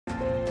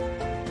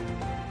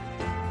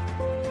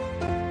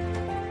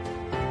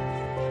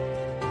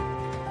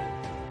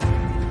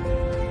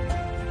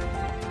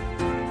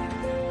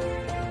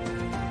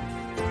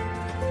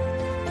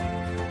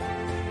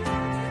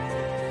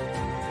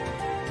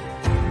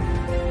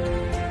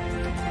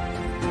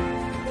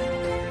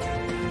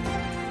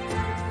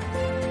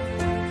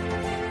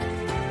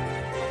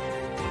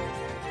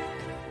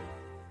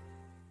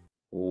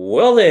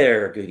Well,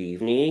 there, good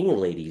evening,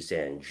 ladies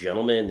and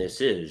gentlemen.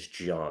 This is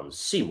John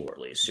C.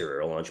 Morley,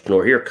 serial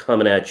entrepreneur, here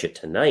coming at you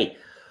tonight.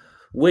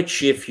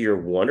 Which, if you're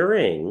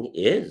wondering,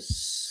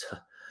 is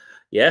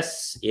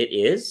yes, it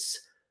is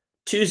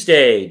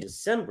Tuesday,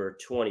 December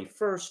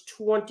 21st,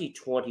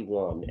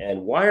 2021.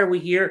 And why are we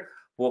here?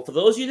 Well, for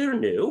those of you that are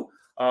new,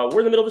 we're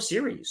in the middle of a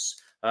series.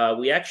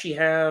 We actually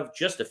have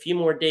just a few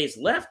more days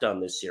left on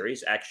this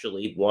series.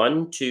 Actually,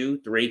 4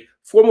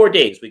 more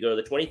days. We go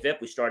to the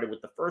 25th. We started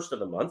with the first of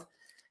the month.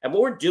 And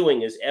what we're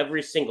doing is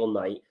every single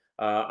night,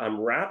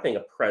 I'm wrapping a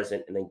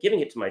present and then giving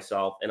it to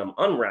myself, and I'm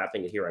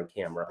unwrapping it here on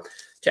camera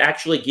to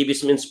actually give you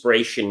some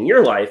inspiration in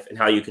your life and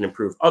how you can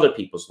improve other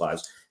people's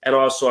lives. And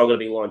also, I'm going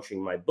to be launching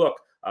my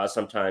book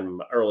sometime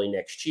early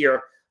next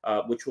year,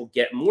 which will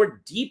get more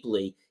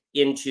deeply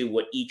into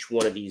what each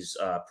one of these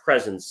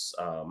presents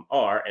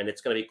are. And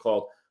it's going to be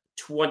called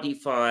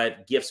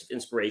 25 Gifts of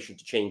Inspiration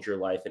to Change Your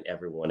Life and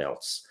Everyone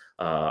Else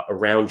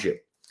around you.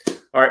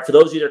 All right, for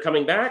those of you that are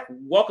coming back,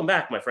 welcome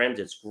back, my friends.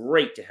 It's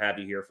great to have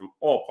you here from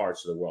all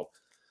parts of the world.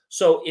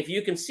 So if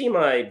you can see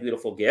my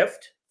beautiful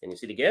gift, can you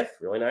see the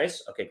gift? Really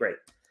nice. Okay, great.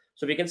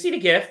 So if you can see the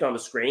gift on the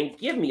screen,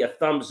 give me a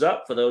thumbs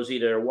up for those of you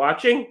that are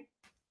watching.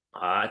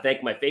 I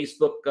thank my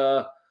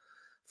Facebook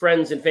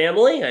friends and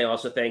family. I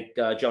also thank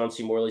John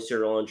C. Morley,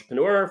 Serial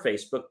Entrepreneur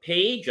Facebook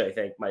page. I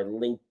thank my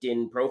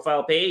LinkedIn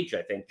profile page.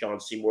 I thank John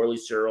C. Morley,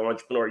 Serial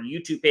Entrepreneur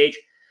YouTube page.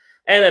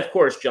 And of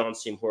course, John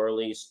C.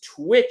 Morley's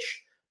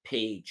Twitch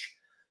page.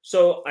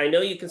 So I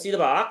know you can see the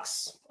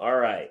box. All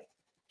right.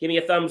 Give me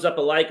a thumbs up,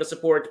 a like, a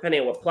support,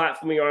 depending on what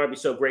platform you're on. I'd be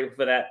so grateful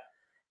for that.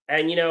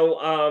 And,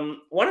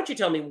 why don't you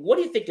tell me, what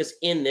do you think is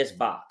in this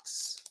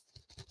box?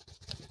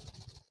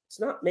 It's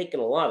not making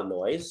a lot of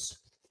noise,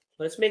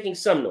 but it's making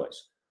some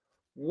noise.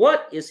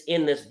 What is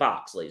in this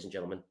box, ladies and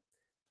gentlemen?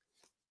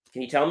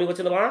 Can you tell me what's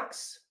in the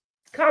box?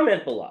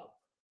 Comment below.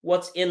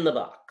 What's in the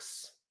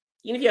box?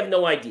 Even if you have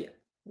no idea,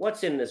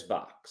 what's in this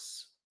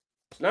box?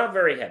 It's not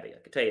very heavy. I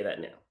can tell you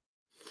that now.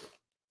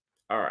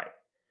 All right.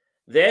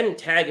 Then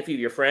tag a few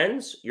of your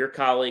friends, your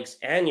colleagues,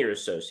 and your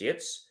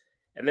associates,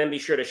 and then be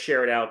sure to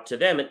share it out to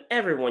them and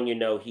everyone you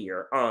know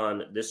here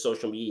on this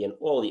social media and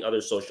all the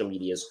other social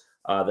medias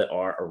that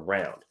are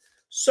around.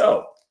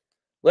 So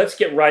let's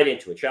get right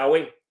into it, shall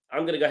we?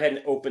 I'm going to go ahead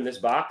and open this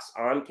box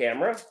on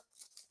camera,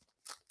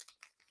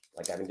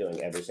 like I've been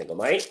doing every single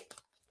night.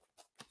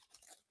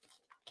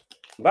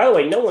 By the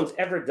way, no one's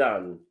ever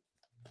done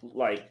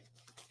like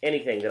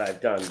anything that I've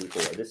done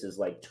before. This is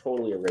like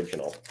totally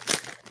original.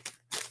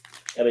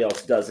 Everybody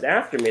else does it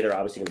after me. They're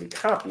obviously going to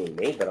be copying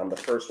me, but I'm the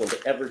first one to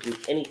ever do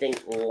anything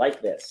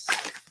like this.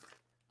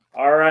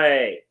 All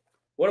right.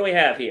 What do we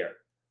have here?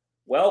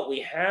 Well,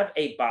 we have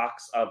a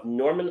box of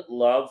Norman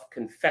Love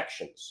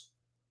confections.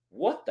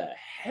 What the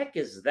heck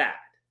is that?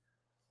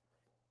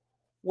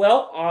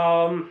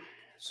 Well,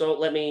 so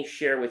let me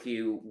share with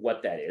you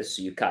what that is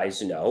so you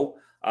guys know.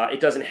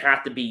 It doesn't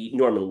have to be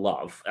Norman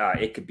Love.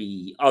 It could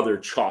be other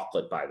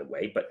chocolate, by the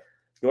way, but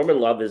Norman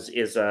Love is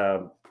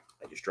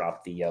I just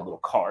dropped the little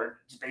card.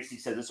 It basically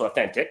says it's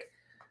authentic.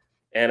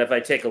 And if I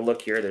take a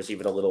look here, there's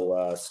even a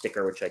little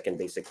sticker, which I can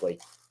basically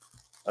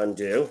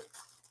undo.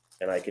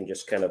 And I can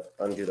just kind of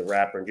undo the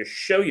wrapper and just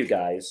show you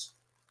guys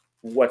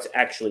what's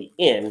actually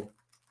in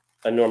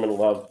a Norman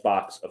Love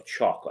box of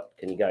chocolate.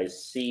 Can you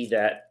guys see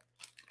that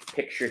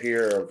picture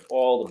here of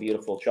all the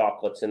beautiful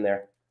chocolates in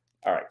there?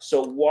 All right,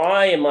 so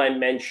why am I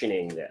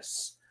mentioning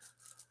this?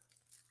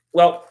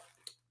 Well,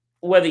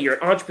 whether you're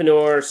an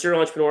entrepreneur,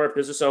 serial entrepreneur,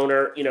 business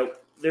owner,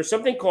 there's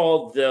something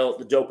called the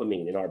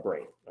dopamine in our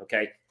brain,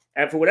 okay?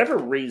 And for whatever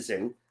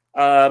reason,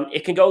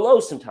 it can go low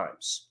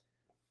sometimes.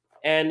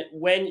 And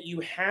when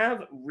you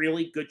have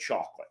really good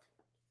chocolate,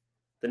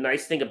 the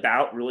nice thing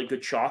about really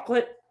good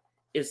chocolate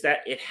is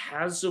that it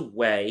has a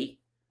way,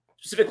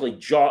 specifically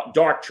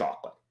dark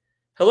chocolate.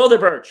 Hello there,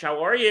 Birch.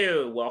 How are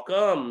you?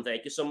 Welcome.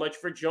 Thank you so much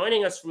for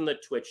joining us from the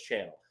Twitch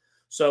channel.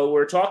 So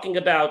we're talking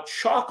about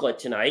chocolate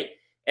tonight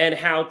and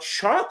how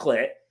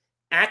chocolate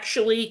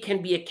actually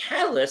can be a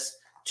catalyst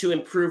to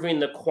improving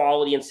the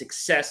quality and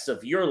success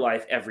of your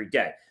life every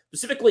day,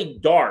 specifically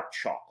dark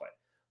chocolate.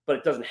 But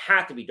it doesn't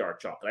have to be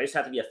dark chocolate. I just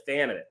have to be a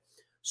fan of it.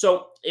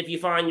 So if you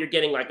find you're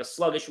getting like a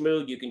sluggish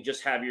mood, you can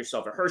just have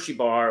yourself a Hershey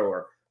bar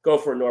or go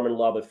for a Norman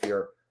Love if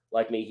you're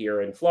like me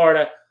here in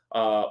Florida.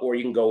 Or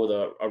you can go with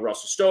a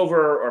Russell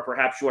Stover, or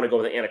perhaps you want to go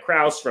with an Anna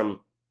Kraus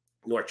from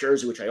North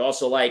Jersey, which I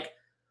also like.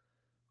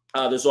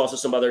 There's also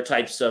some other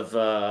types of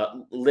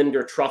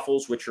Linder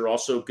truffles, which are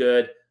also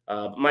good.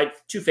 My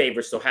two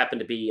favorites, though, happen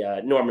to be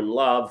Norman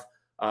Love.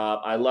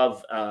 I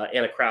love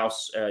Anna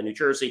Kraus, New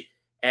Jersey.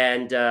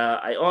 And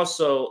I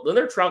also,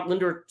 Linder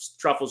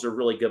truffles are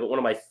really good, but one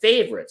of my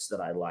favorites that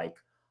I like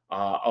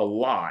a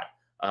lot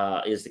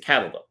is the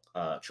Cattle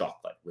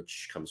chocolate,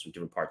 which comes from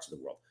different parts of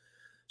the world.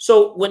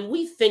 So when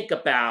we think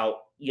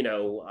about,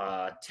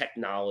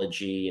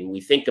 technology, and we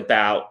think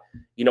about,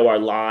 our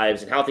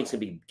lives and how things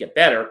can get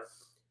better,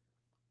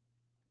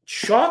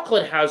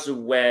 chocolate has a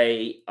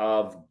way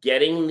of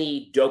getting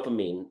the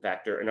dopamine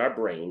factor in our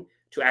brain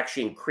to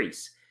actually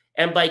increase.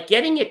 And by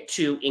getting it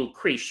to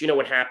increase, you know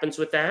what happens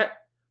with that?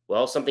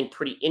 Well, something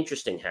pretty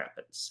interesting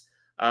happens.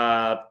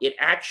 It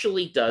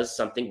actually does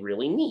something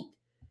really neat.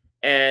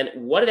 And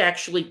what it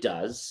actually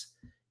does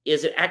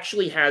is it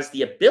actually has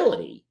the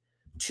ability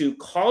to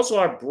cause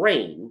our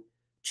brain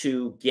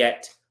to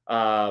get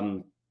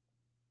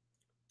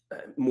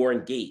more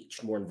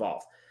engaged, more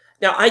involved.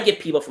 Now, I get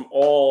people from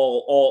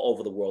all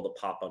over the world that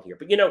pop on here,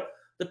 but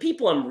the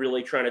people I'm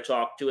really trying to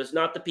talk to is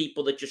not the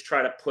people that just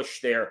try to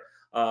push their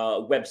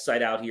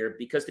website out here.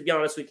 Because to be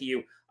honest with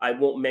you, I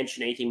won't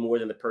mention anything more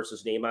than the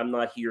person's name. I'm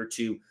not here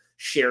to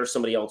share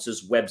somebody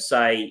else's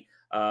website.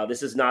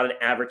 This is not an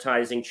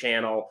advertising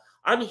channel.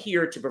 I'm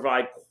here to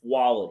provide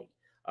quality.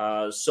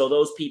 So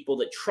those people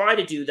that try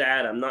to do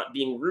that, I'm not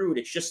being rude.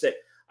 It's just that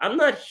I'm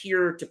not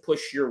here to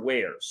push your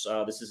wares.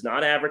 This is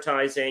not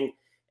advertising.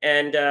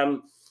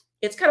 And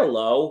it's kind of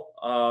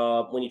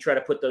low when you try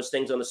to put those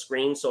things on the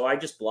screen. So I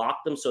just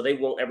block them so they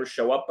won't ever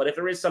show up. But if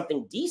there is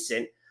something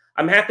decent,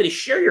 I'm happy to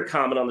share your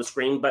comment on the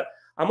screen. But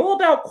I'm all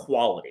about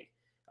quality,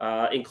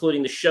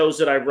 including the shows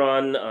that I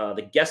run,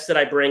 the guests that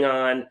I bring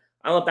on.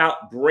 I'm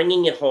about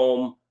bringing it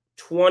home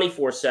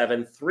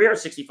 24/7,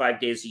 365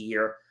 days a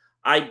year.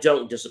 I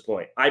don't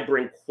disappoint. I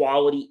bring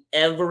quality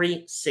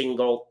every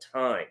single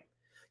time.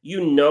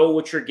 You know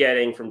what you're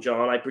getting from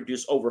John. I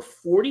produce over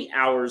 40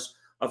 hours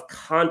of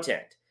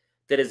content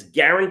that is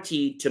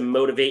guaranteed to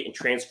motivate and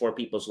transform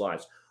people's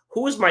lives.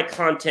 Who is my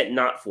content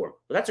not for?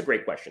 Well, that's a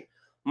great question.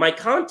 My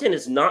content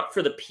is not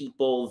for the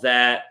people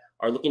that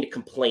are looking to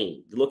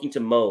complain, looking to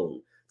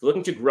moan,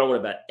 looking to groan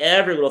about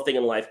every little thing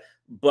in life,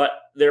 but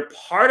they're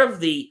part of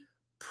the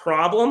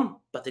problem,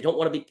 but they don't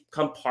want to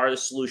become part of the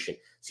solution.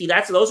 See,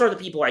 those are the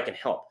people I can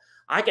help.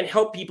 I can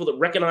help people that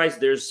recognize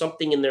there's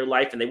something in their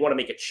life and they want to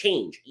make a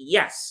change.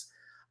 Yes,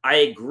 I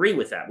agree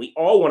with that. We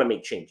all want to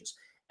make changes.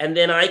 And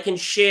then I can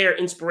share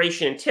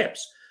inspiration and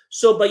tips.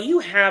 So by you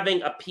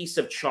having a piece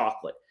of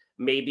chocolate,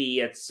 maybe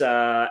it's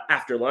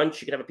after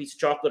lunch, you can have a piece of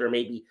chocolate, or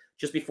maybe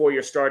just before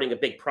you're starting a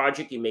big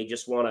project, you may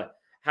just want to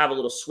have a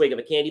little swig of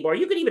a candy bar.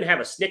 You could even have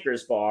a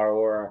Snickers bar,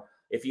 or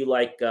if you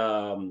like,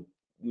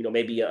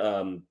 maybe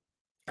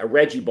a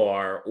Reggie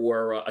bar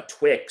or a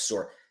Twix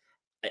or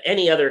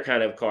any other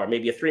kind of car,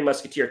 maybe a Three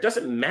Musketeer. It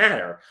doesn't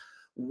matter.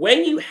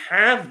 When you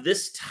have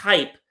this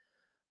type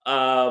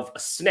of a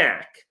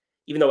snack,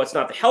 even though it's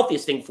not the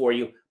healthiest thing for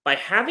you, by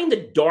having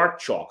the dark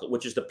chocolate,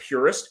 which is the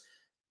purest,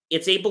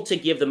 it's able to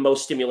give the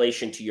most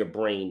stimulation to your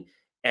brain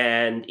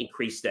and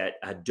increase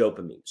that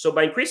dopamine. So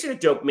by increasing the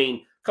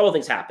dopamine, a couple of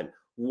things happen.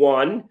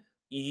 One,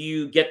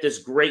 you get this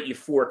great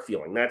euphoric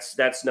feeling.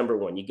 That's number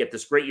one. You get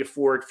this great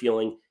euphoric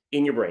feeling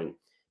in your brain,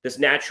 this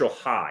natural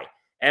high.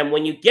 And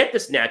when you get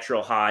this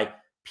natural high,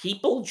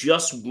 people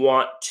just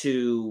want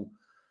to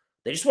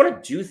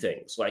do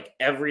things like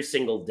every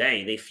single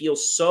day. They feel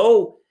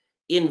so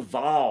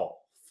involved.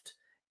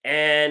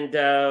 And,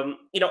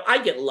 I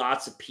get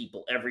lots of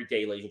people every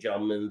day, ladies and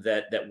gentlemen,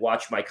 that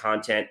watch my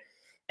content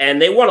and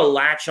they want to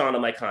latch onto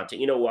my content.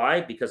 You know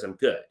why? Because I'm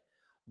good.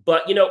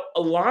 But,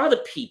 a lot of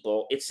the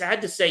people, it's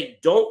sad to say,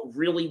 don't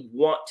really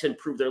want to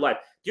improve their life.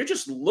 They're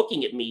just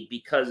looking at me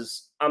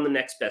because I'm the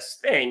next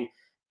best thing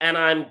and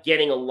I'm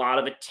getting a lot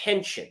of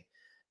attention.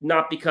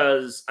 Not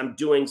because I'm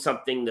doing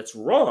something that's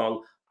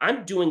wrong.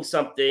 I'm doing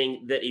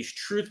something that is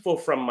truthful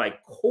from my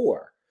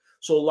core.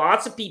 So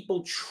lots of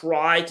people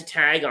try to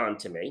tag on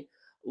to me.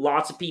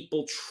 Lots of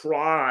people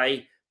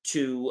try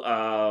to,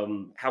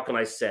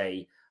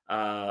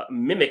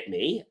 mimic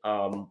me,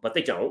 but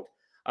they don't.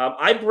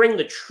 I bring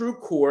the true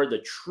core, the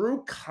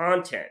true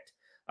content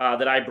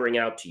that I bring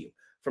out to you,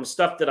 from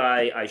stuff that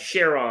I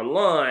share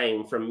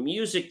online, from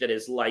music that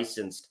is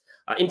licensed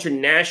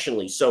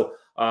internationally. So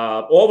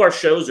all of our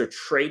shows are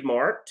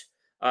trademarked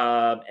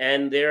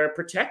and they're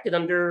protected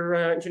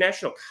under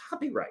international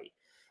copyright.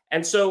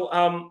 And so,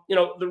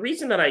 the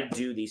reason that I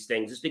do these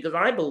things is because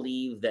I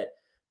believe that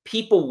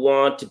people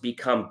want to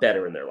become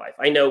better in their life.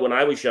 I know when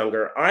I was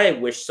younger, I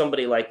wish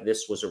somebody like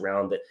this was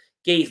around that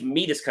gave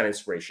me this kind of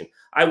inspiration.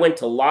 I went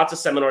to lots of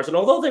seminars, and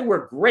although they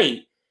were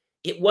great,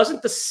 it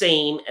wasn't the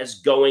same as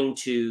going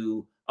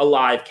to a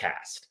live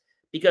cast,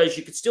 because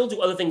you could still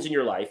do other things in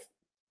your life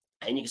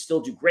and you can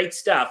still do great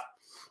stuff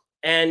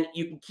and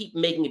you can keep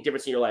making a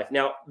difference in your life.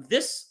 Now,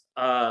 this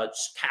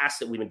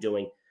cast that we've been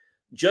doing,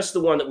 just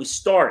the one that we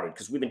started,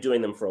 because we've been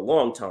doing them for a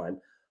long time,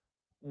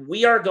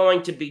 we are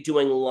going to be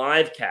doing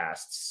live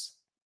casts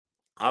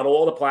on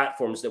all the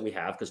platforms that we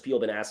have, because people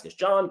have been asking us,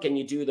 John, can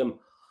you do them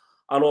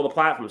on all the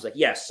platforms? Like,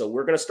 yes. So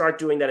we're going to start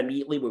doing that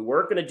immediately. We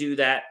weren't going to do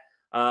that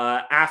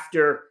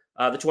after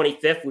the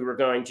 25th. We were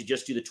going to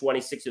just do the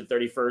 26th to the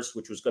 31st,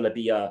 which was going to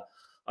be a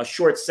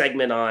short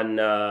segment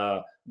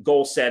on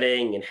goal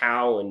setting and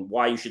how and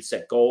why you should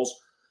set goals.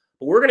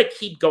 But we're going to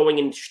keep going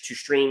into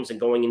streams and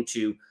going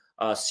into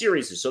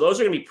series. So those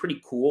are going to be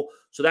pretty cool.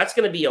 So that's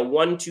going to be a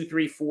 1, 2,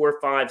 3,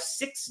 4, 5,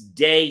 6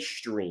 day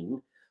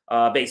stream,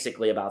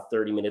 basically about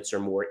 30 minutes or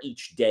more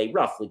each day,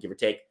 roughly, give or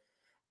take.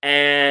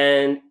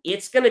 And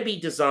it's going to be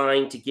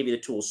designed to give you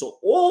the tools. So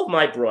all of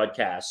my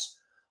broadcasts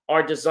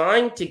are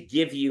designed to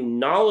give you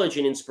knowledge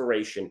and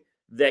inspiration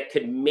that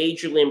could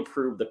majorly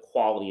improve the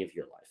quality of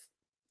your life.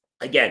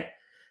 Again,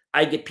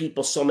 I get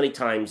people so many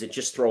times that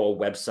just throw a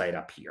website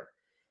up here.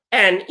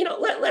 And,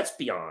 let's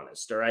be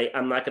honest, all right?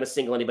 I'm not going to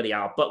single anybody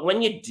out, but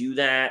when you do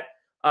that,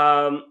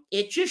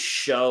 it just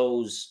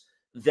shows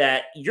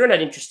that you're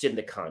not interested in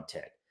the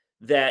content,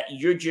 that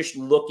you're just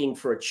looking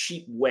for a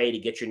cheap way to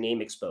get your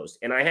name exposed.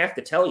 And I have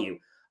to tell you,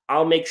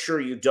 I'll make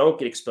sure you don't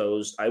get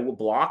exposed. I will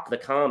block the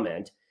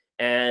comment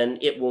and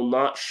it will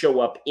not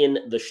show up in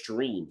the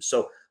stream.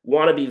 So,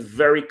 want to be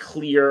very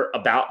clear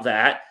about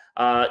that.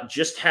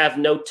 Just have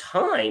no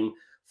time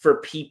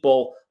for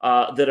people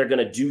that are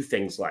going to do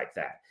things like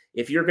that.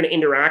 If you're going to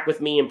interact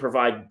with me and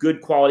provide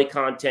good quality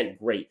content,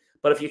 great.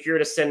 But if you're here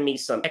to send me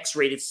some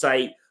X-rated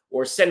site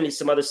or send me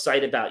some other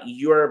site about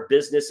your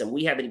business and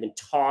we haven't even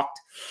talked,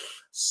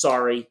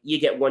 sorry, you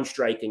get one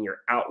strike and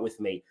you're out with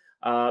me.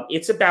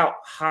 It's about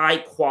high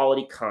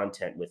quality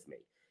content with me.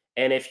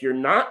 And if you're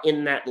not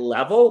in that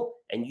level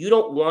and you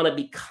don't want to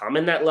become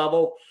in that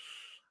level,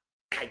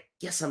 I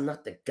guess I'm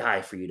not the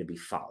guy for you to be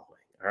following.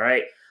 All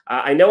right.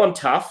 I know I'm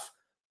tough,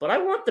 but I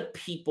want the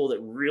people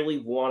that really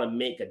want to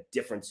make a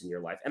difference in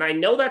your life. And I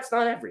know that's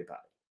not everybody.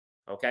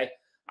 Okay.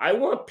 I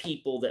want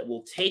people that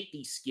will take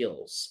these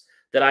skills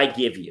that I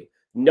give you,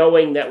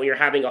 knowing that when you're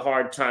having a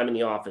hard time in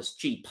the office,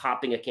 gee,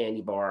 popping a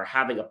candy bar,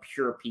 having a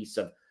pure piece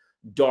of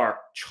dark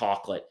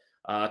chocolate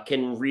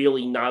can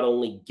really not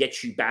only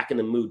get you back in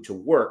the mood to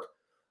work,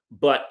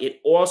 but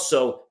it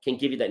also can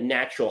give you that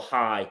natural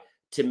high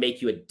to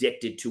make you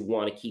addicted to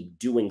want to keep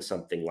doing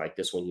something like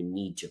this when you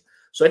need to.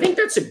 So I think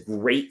that's a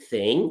great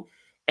thing.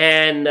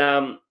 And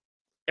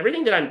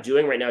everything that I'm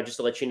doing right now, just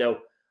to let you know,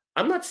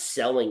 I'm not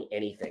selling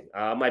anything.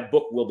 My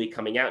book will be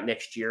coming out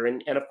next year,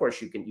 and of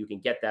course you can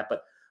get that.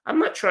 But I'm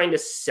not trying to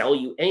sell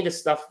you any of the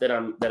stuff that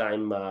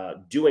I'm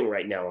doing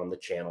right now on the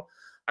channel.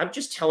 I'm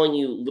just telling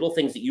you little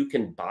things that you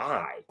can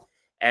buy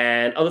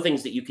and other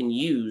things that you can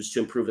use to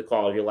improve the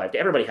quality of your life.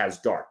 Everybody has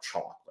dark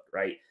chocolate,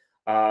 right?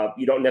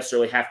 You don't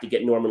necessarily have to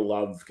get Norman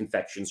Love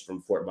confections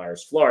from Fort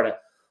Myers, Florida,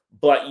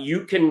 but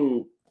you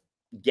can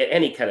get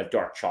any kind of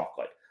dark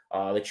chocolate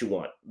that you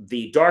want.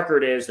 The darker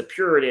it is, the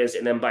purer it is,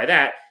 and then by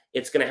that,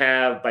 it's going to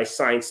have, by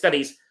science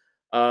studies,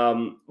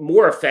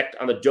 more effect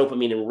on the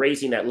dopamine and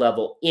raising that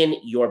level in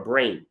your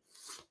brain.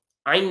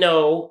 I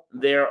know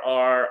there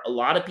are a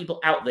lot of people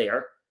out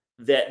there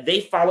that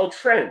they follow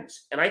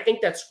trends, and I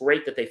think that's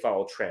great that they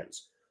follow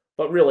trends.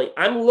 But really,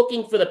 I'm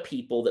looking for the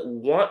people that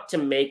want to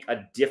make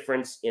a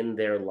difference in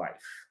their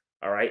life.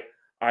 All right.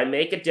 I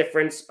make a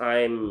difference.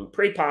 I'm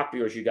pretty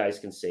popular, as you guys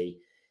can see.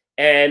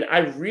 And I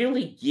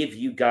really give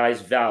you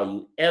guys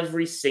value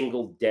every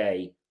single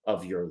day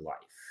of your life.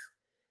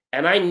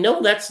 And I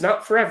know that's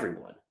not for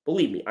everyone.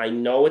 Believe me, I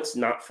know it's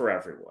not for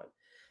everyone.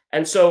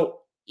 And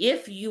so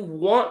if you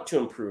want to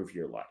improve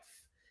your life,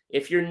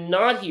 if you're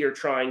not here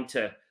trying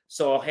to,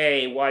 so,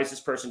 hey, why is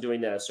this person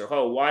doing this? Or,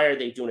 oh, why are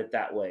they doing it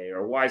that way?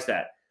 Or why is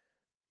that?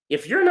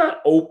 If you're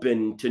not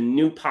open to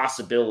new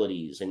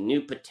possibilities and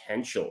new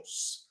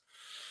potentials,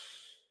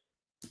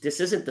 this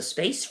isn't the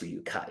space for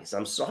you guys.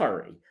 I'm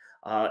sorry.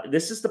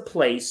 This is the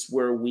place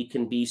where we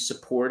can be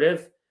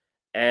supportive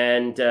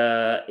and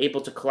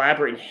able to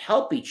collaborate and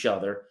help each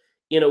other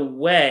in a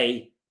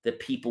way that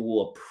people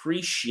will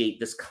appreciate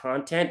this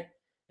content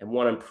and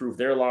want to improve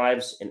their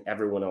lives and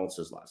everyone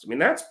else's lives. I mean,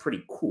 that's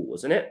pretty cool,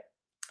 isn't it?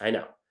 I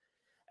know.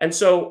 And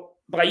so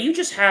by you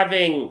just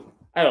having,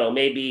 I don't know,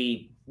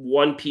 maybe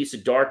one piece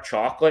of dark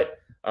chocolate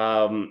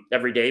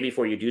every day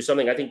before you do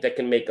something, I think that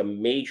can make a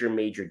major,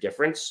 major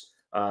difference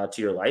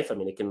to your life. I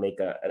mean, it can make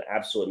an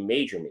absolute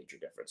major, major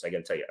difference. I got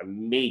to tell you, a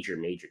major,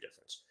 major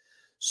difference.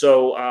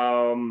 So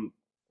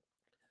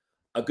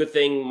a good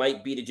thing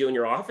might be to do in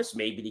your office,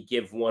 maybe to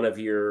give one of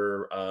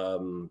your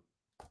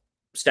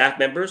staff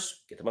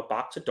members, get them a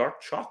box of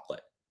dark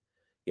chocolate.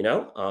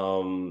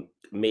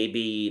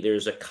 Maybe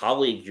there's a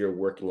colleague you're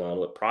working on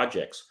with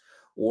projects,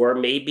 or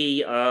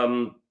maybe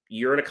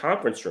you're in a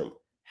conference room,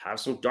 have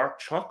some dark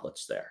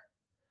chocolates there,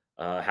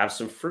 have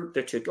some fruit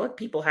there too. Let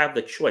people have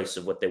the choice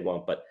of what they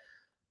want, but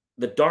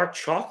the dark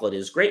chocolate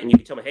is great. And you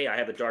can tell me, hey, I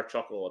have the dark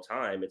chocolate all the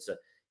time.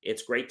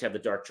 It's great to have the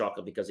dark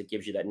chocolate because it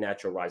gives you that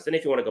natural rise. Then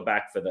if you want to go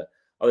back for the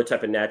other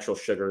type of natural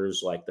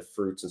sugars, like the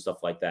fruits and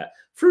stuff like that,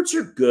 fruits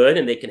are good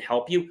and they can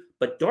help you,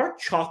 but dark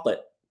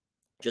chocolate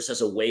just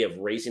as a way of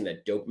raising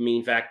that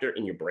dopamine factor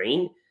in your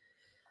brain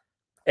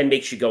and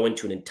makes you go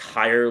into an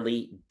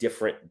entirely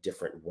different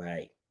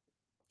way.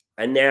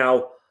 And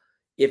now,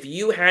 if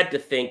you had to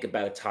think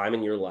about a time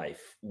in your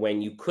life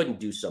when you couldn't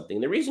do something,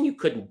 the reason you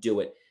couldn't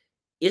do it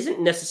isn't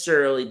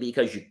necessarily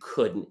because you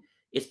couldn't,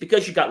 it's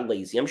because you got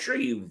lazy. I'm sure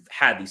you've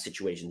had these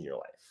situations in your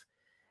life.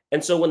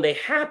 And so when they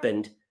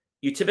happened,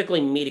 you typically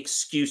meet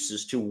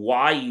excuses to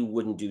why you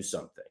wouldn't do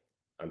something.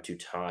 I'm too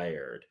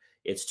tired.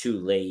 It's too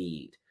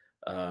late.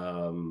 I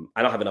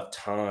don't have enough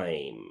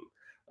time.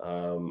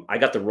 I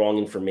got the wrong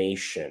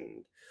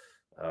information.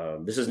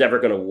 This is never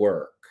going to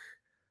work.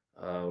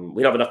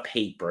 We don't have enough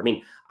paper. I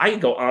mean, I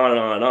could go on and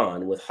on and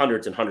on with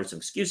hundreds and hundreds of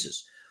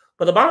excuses.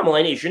 But the bottom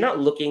line is you're not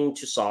looking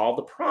to solve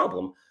the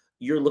problem.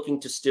 You're looking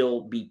to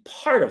still be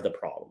part of the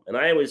problem. And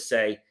I always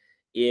say,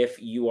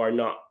 if you are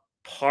not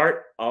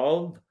part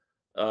of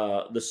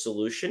the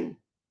solution,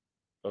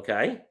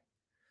 okay,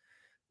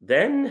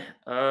 then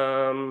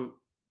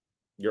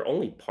you're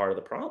only part of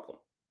the problem,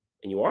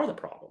 and you are the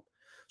problem.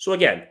 So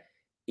again,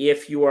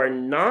 if you are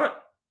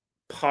not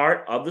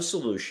part of the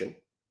solution,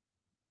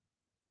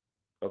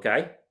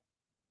 okay,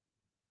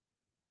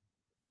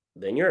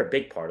 then you're a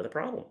big part of the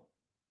problem.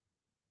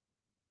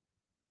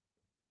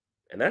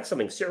 And that's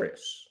something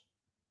serious.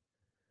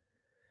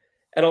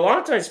 And a lot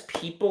of times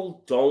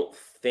people don't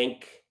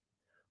think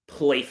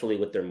playfully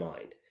with their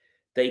mind.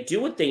 They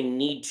do what they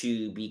need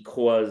to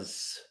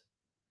because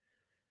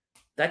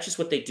that's just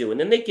what they do. And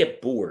then they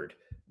get bored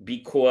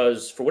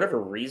because for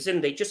whatever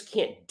reason, they just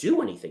can't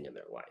do anything in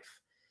their life.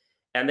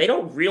 And they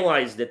don't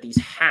realize that these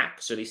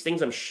hacks or these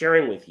things I'm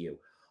sharing with you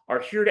are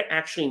here to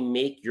actually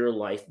make your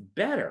life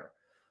better.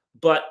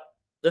 But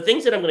the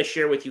things that I'm going to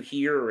share with you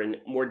here and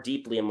more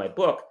deeply in my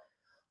book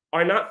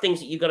are not things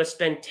that you got to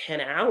spend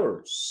 10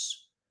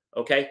 hours.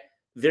 Okay.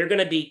 They're going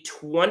to be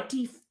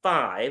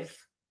 25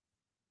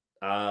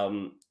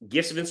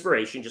 gifts of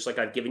inspiration, just like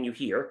I've given you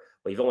here.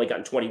 Well, you've only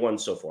gotten 21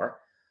 so far.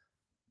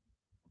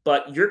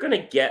 But you're going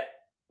to get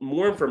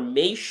more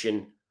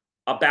information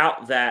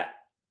about that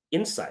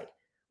insight.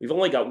 We've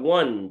only got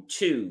 1,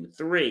 2,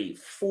 3,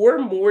 4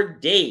 more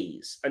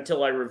days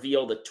until I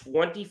reveal the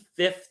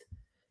 25th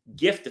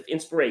gift of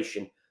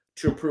inspiration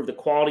to improve the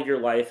quality of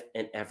your life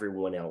and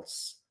everyone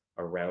else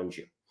around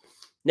you.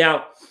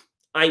 Now,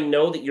 I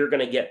know that you're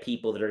going to get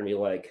people that are going to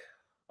be like,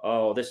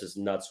 oh, this is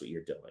nuts what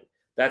you're doing.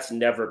 That's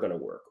never going to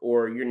work,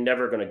 or you're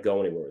never going to go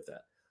anywhere with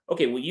that.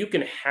 Okay, well, you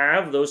can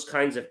have those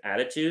kinds of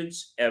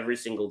attitudes every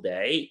single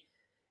day.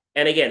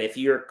 And again, if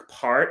you're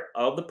part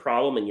of the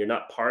problem and you're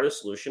not part of the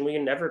solution, well,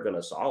 you're never going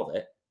to solve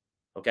it.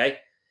 Okay.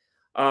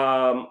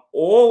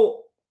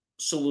 All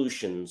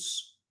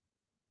solutions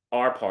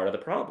are part of the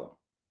problem.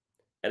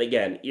 And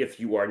again, if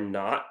you are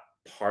not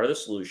part of the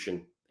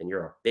solution, then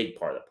you're a big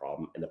part of the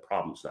problem, and the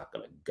problem's not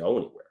going to go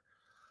anywhere.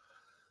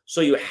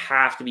 So you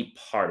have to be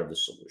part of the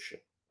solution,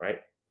 right?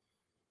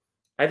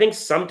 I think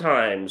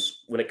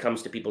sometimes when it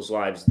comes to people's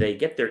lives, they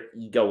get their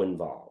ego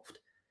involved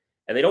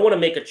and they don't want to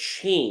make a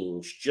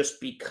change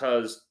just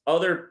because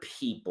other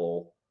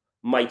people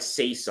might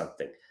say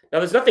something. Now,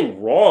 there's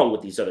nothing wrong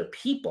with these other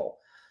people.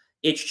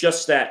 It's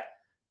just that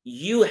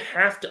you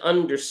have to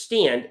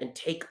understand and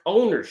take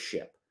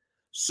ownership.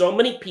 So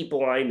many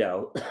people I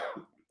know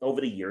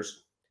over the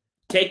years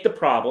take the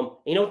problem.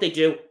 You know what they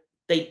do?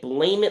 They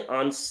blame it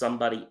on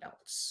somebody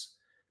else.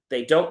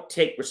 They don't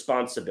take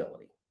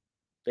responsibility.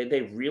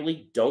 They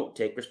really don't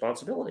take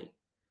responsibility.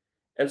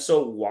 And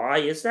so why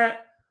is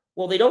that?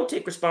 Well, they don't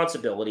take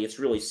responsibility. It's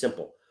really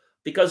simple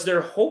because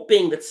they're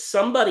hoping that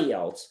somebody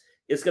else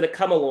is going to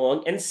come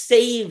along and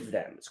save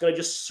them. It's going to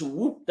just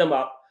swoop them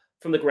up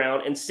from the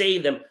ground and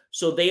save them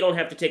so they don't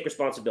have to take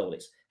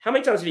responsibilities. How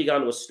many times have you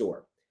gone to a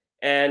store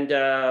and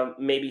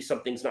maybe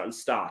something's not in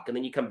stock, and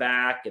then you come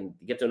back and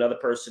you get to another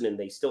person and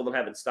they still don't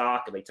have it in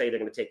stock, and they tell you they're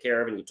going to take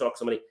care of it, and you talk to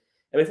somebody,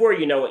 and before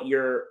you know it,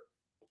 your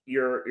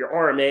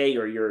RMA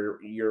or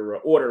your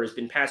order has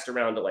been passed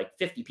around to like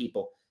 50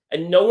 people,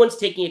 and no one's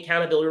taking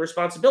accountability or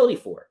responsibility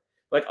for it.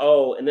 Like,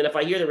 oh, and then if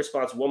I hear the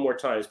response one more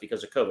time, it's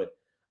because of COVID.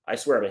 I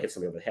swear I'm gonna hit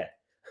somebody over the head.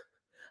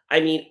 I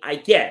mean, I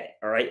get it,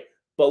 all right,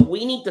 but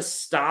we need to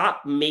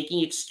stop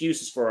making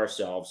excuses for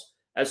ourselves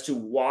as to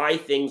why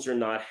things are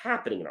not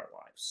happening in our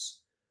lives.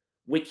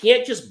 We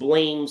can't just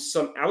blame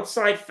some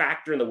outside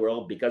factor in the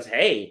world because,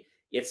 hey,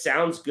 it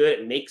sounds good,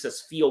 it makes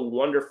us feel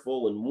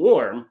wonderful and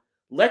warm.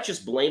 Let's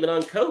just blame it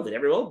on COVID.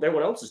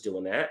 Everyone else is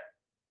doing that.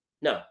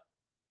 No,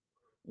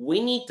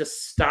 we need to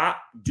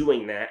stop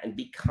doing that and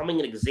becoming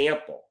an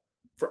example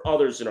for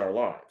others in our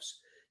lives.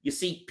 You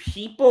see,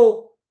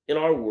 people in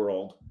our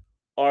world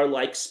are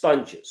like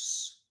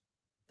sponges.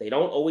 They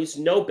don't always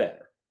know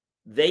better.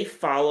 They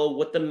follow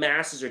what the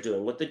masses are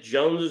doing, what the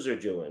Joneses are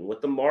doing,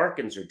 what the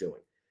Markins are doing.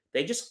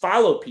 They just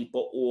follow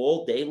people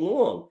all day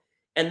long,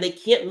 and they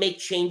can't make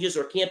changes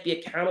or can't be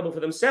accountable for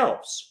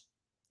themselves.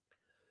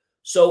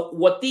 So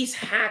what these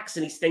hacks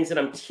and these things that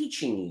I'm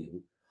teaching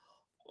you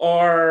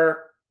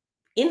are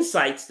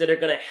insights that are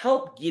going to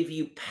help give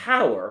you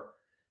power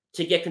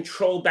to get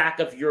control back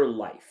of your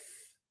life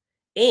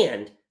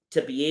and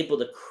to be able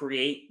to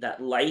create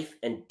that life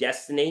and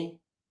destiny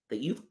that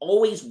you've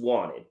always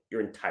wanted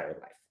your entire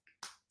life.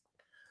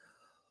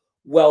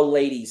 Well,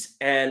 ladies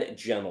and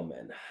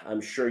gentlemen, I'm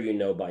sure you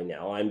know by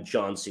now, I'm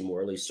John C.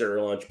 Morley,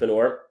 serial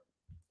entrepreneur.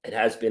 It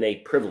has been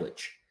a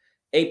privilege,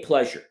 a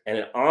pleasure, and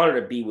an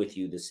honor to be with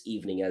you this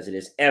evening, as it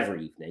is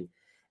every evening.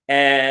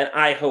 And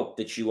I hope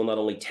that you will not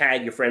only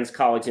tag your friends,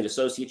 colleagues, and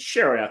associates,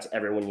 share it out to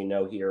everyone you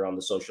know here on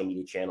the social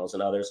media channels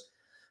and others.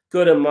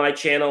 Go to my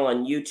channel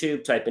on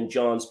YouTube, type in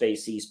John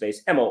space C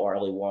space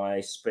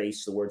Morley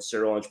space the word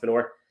serial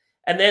entrepreneur,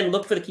 and then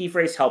look for the key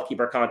phrase help keep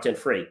our content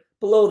free.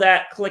 Below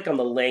that, click on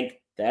the link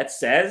that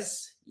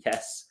says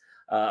yes.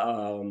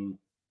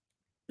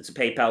 It's a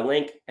PayPal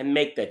link, and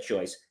make that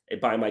choice and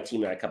buy my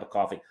team and I a cup of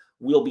coffee.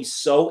 We'll be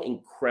so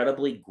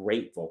incredibly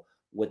grateful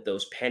with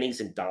those pennies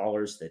and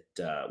dollars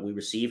that we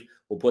receive.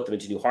 We'll put them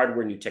into new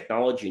hardware, new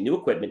technology, new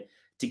equipment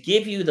to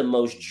give you the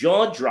most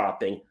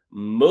jaw-dropping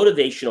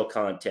motivational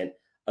content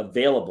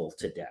available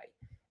today.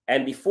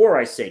 And before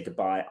I say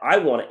goodbye, I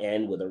want to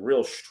end with a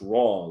real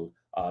strong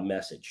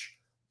message.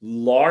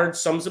 Large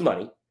sums of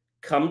money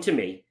come to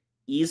me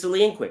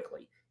easily and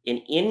quickly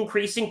in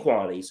increasing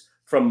quantities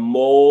from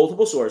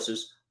multiple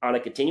sources on a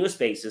continuous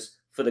basis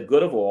for the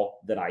good of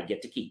all that I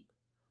get to keep.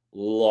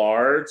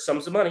 Large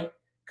sums of money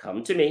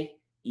come to me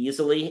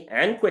easily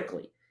and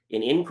quickly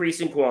in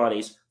increasing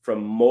quantities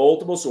from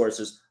multiple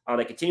sources on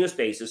a continuous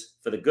basis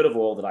for the good of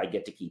all that I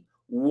get to keep.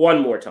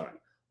 One more time.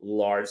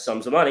 Large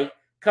sums of money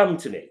come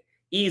to me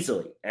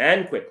easily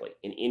and quickly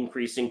in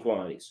increasing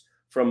quantities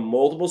from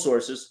multiple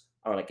sources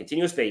on a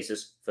continuous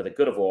basis for the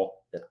good of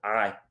all that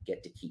I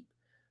get to keep.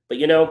 But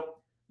you know,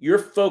 your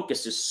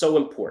focus is so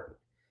important.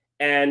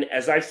 And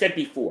as I've said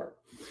before,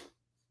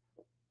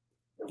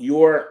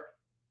 your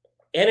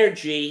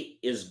energy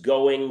is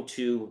going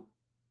to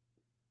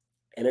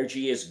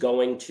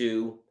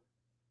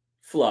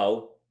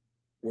flow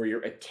where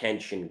your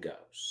attention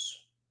goes.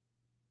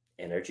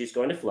 Energy is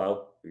going to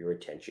flow where your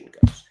attention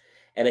goes.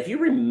 And if you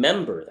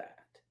remember that,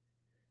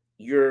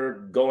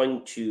 you're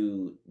going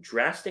to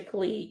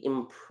drastically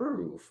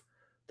improve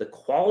the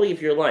quality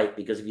of your life,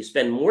 because if you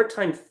spend more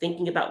time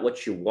thinking about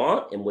what you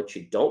want and what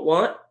you don't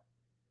want,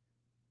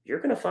 you're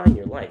going to find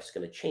your life's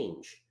going to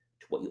change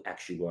to what you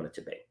actually want it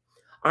to be.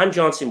 I'm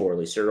John C.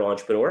 Morley, serial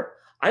entrepreneur.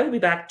 I will be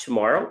back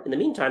tomorrow. In the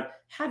meantime,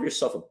 have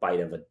yourself a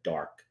bite of a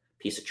dark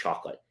piece of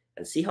chocolate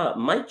and see how it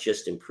might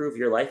just improve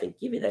your life and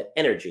give you that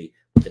energy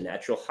with the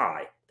natural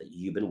high that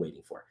you've been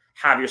waiting for.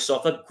 Have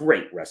yourself a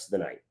great rest of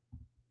the night.